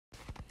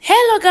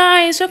Hello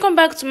guys, welcome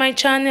back to my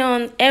channel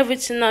on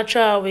Everything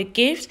Natural with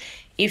Gift.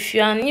 If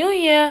you are new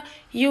here,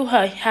 you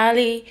are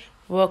highly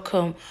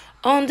welcome.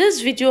 On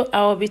this video,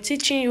 I will be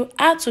teaching you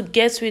how to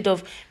get rid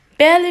of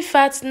belly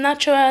fat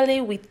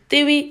naturally with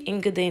 3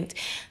 ingredients.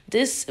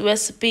 This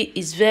recipe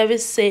is very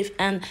safe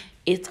and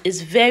it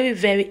is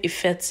very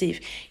effective.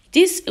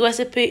 This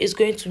recipe is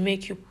going to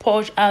make you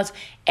purge out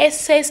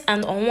excess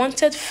and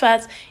unwanted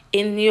fat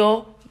in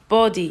your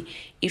body.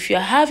 If you're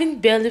having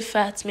belly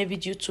fat, maybe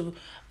due to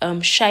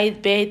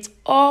childbirth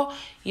or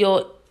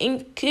your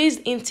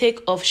increased intake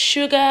of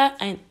sugar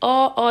and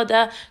all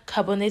other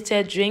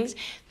carbonated drinks,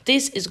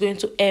 this is going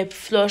to help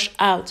flush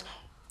out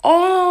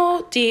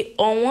all the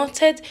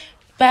unwanted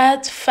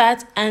bad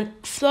fat and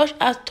flush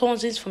out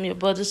toxins from your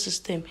body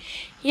system.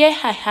 Here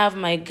I have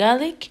my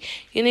garlic.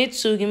 You need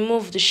to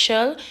remove the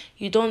shell.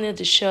 You don't need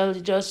the shell.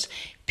 You just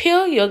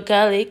peel your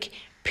garlic,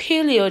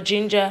 peel your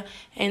ginger,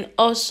 and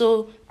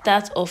also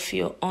that of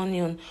your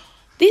onion.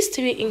 These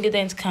 3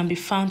 ingredients can be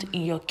found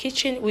in your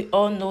kitchen. We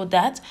all know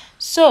that.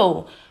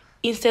 So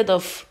instead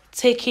of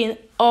taking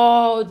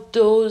all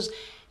those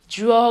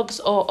drugs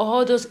or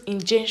all those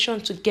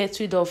injections to get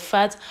rid of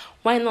fat,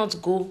 why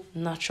not go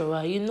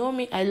natural? You know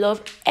me, I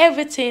love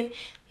everything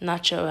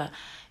natural.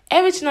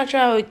 Everything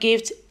Natural with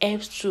Gift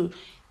helps to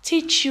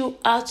teach you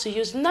how to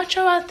use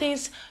natural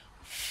things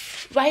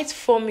right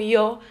from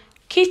your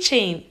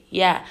kitchen.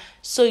 Yeah,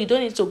 so you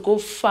don't need to go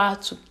far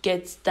to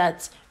get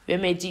that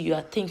remedy you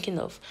are thinking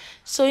of.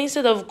 So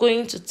instead of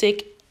going to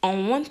take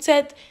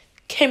unwanted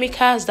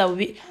chemicals that will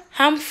be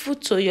harmful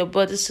to your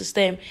body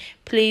system,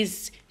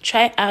 please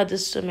try out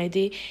this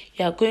remedy.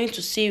 You are going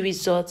to see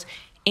results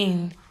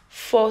in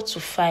 4 to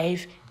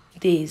 5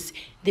 days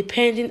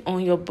depending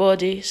on your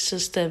body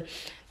system.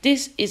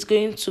 This is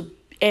going to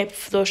help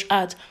flush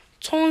out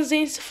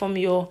toxins from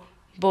your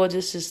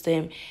body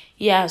system.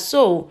 Yeah,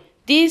 so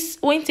this,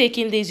 when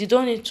taking this, you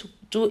don't need to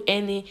do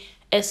any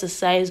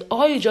exercise.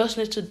 All you just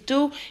need to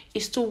do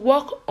is to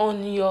work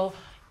on your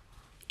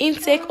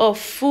intake of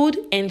food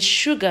and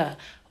sugar.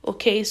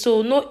 Okay,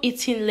 so no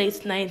eating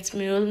late night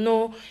meal,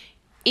 no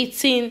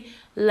eating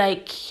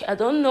like, I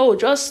don't know,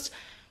 just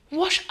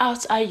wash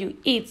out how you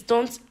eat.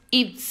 Don't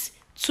eat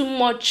too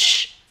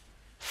much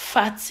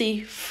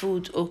fatty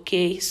food.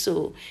 Okay,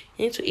 so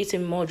you need to eat a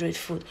moderate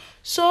food.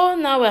 So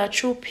now we are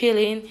through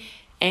peeling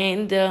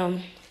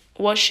and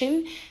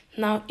washing.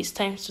 Now it's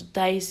time to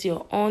dice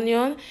your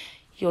onion,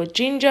 your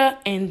ginger,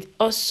 and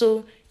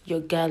also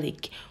your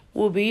garlic.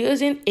 We'll be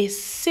using a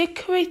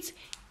secret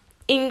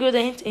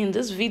ingredient in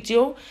this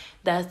video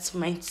that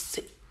might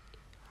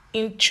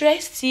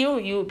interest you.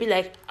 You'll be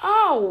like,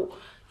 oh,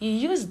 you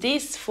use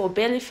this for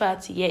belly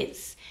fat?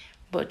 Yes,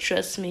 but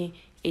trust me,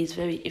 it's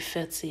very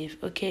effective.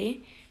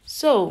 Okay,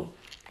 so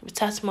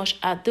without much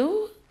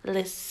ado,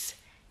 let's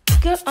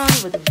go on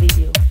with the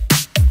video.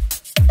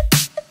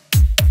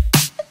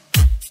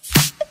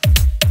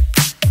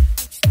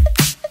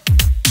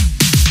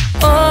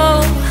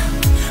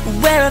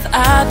 Where have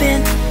I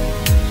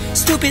been?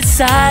 Stupid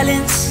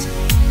silence.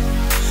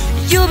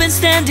 You've been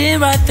standing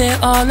right there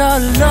all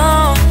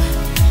along,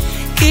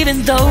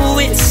 even though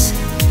it's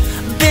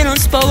been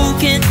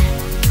unspoken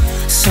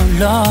so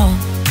long.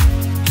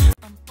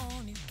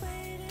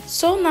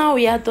 So now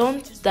we are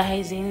done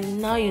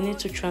dicing. Now you need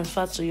to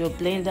transfer to your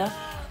blender.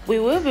 We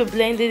will be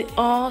blending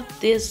all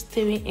these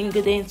 3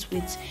 ingredients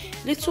with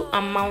little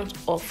amount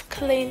of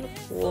clean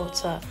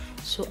water.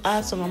 So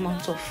add some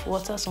amount of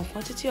water, some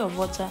quantity of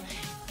water,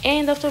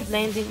 and after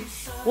blending,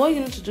 what you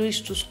need to do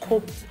is to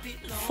scoop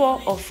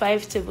 4 or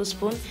 5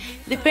 tablespoons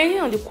depending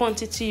on the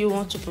quantity you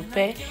want to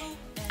prepare.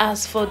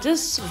 As for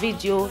this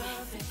video,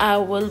 I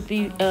will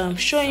be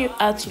showing you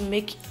how to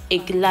make a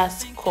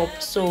glass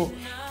cup. So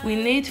we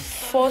need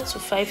 4 to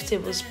 5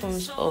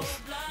 tablespoons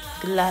of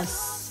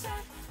glass,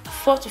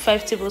 4 to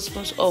 5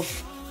 tablespoons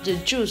of the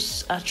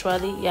juice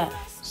actually. Yeah,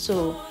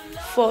 so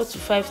 4 to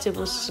 5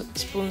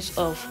 tablespoons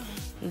of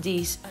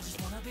this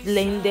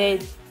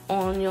blended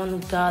onion,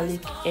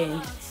 garlic,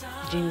 and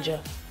ginger.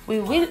 We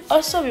will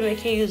also be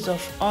making use of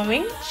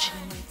orange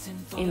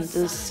in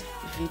this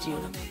video.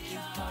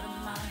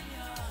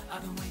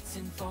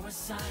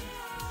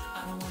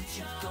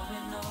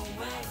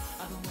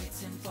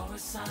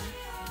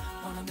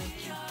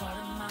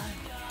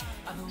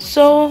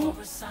 So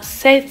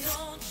set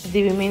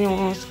the remaining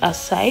ones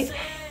aside.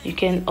 You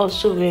can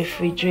also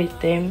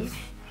refrigerate them,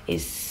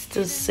 it's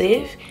still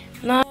safe.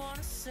 Now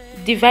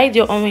divide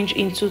your orange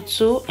into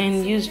 2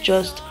 and use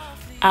just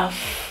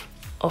half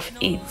of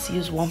it.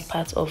 Use 1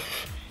 part of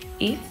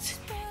it.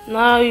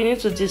 Now you need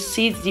to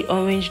de-seed the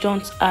orange.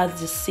 Don't add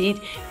the seed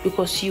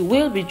because you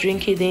will be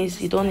drinking this.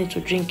 You don't need to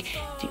drink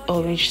the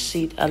orange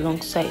seed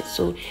alongside.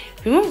 So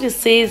remove the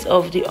seeds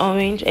of the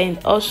orange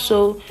and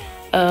also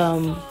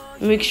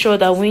make sure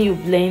that when you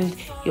blend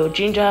your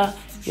ginger,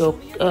 your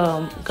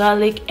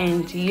garlic,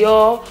 and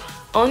your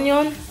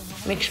onion,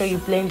 make sure you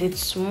blend it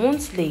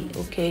smoothly.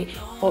 Okay,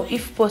 or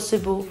if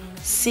possible,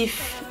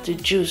 sift the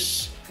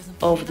juice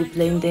of the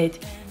blended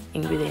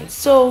ingredients.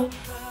 So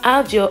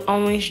add your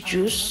orange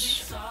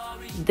juice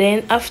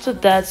Then after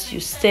that, you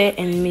stir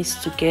and mix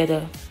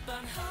together.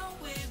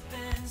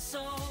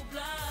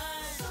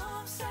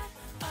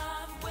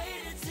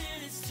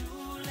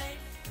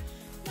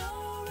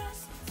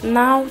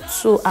 Now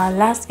to our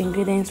last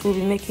ingredient, we'll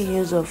be making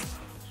use of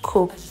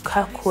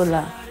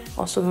Coca-Cola,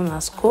 also known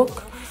as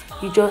Coke.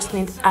 You just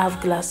need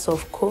half glass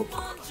of Coke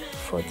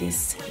for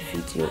this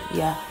video.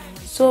 Yeah,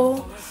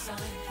 so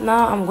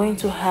now I'm going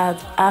to add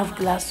half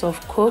glass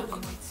of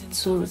Coke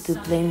to the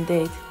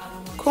blended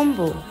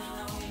combo.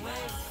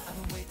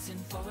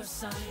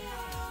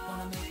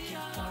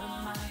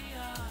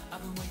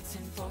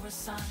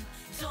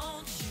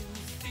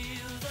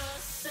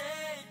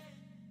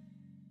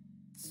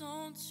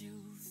 Don't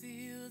you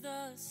feel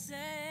the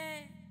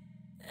same?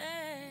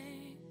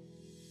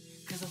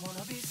 Cause I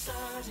wanna be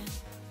certain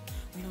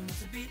we don't have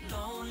to be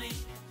lonely,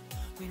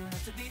 we don't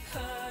have to be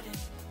hurting,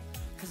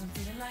 cause I'm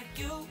feeling like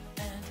you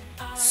and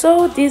I.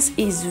 So this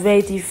is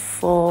ready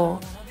for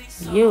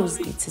use,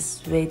 it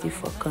is ready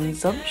for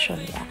consumption.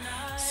 Yeah,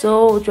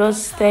 so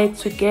just stir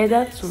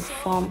together to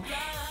form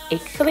a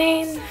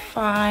clean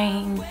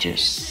fine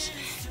juice.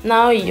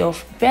 Now your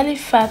belly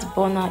fat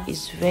burner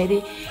is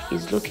ready.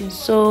 It's looking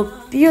so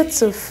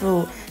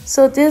beautiful.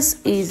 So this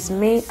is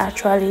me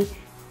actually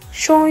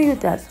showing you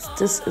that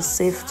this is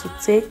safe to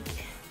take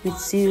with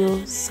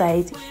zero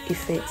side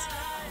effects.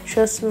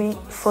 Trust me,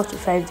 4 to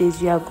 5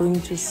 days you are going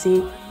to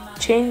see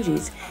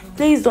changes.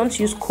 Please don't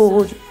use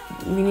cold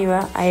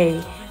mineral. I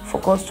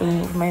forgot to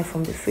remove mine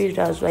from the fridge,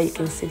 that's why you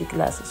can see the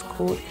glass is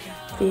cold.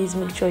 Please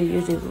make sure you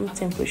use a room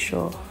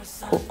temperature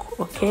Coke.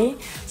 Okay,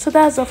 so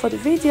that's all for the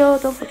video.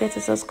 Don't forget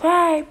to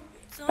subscribe.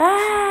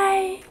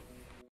 Bye.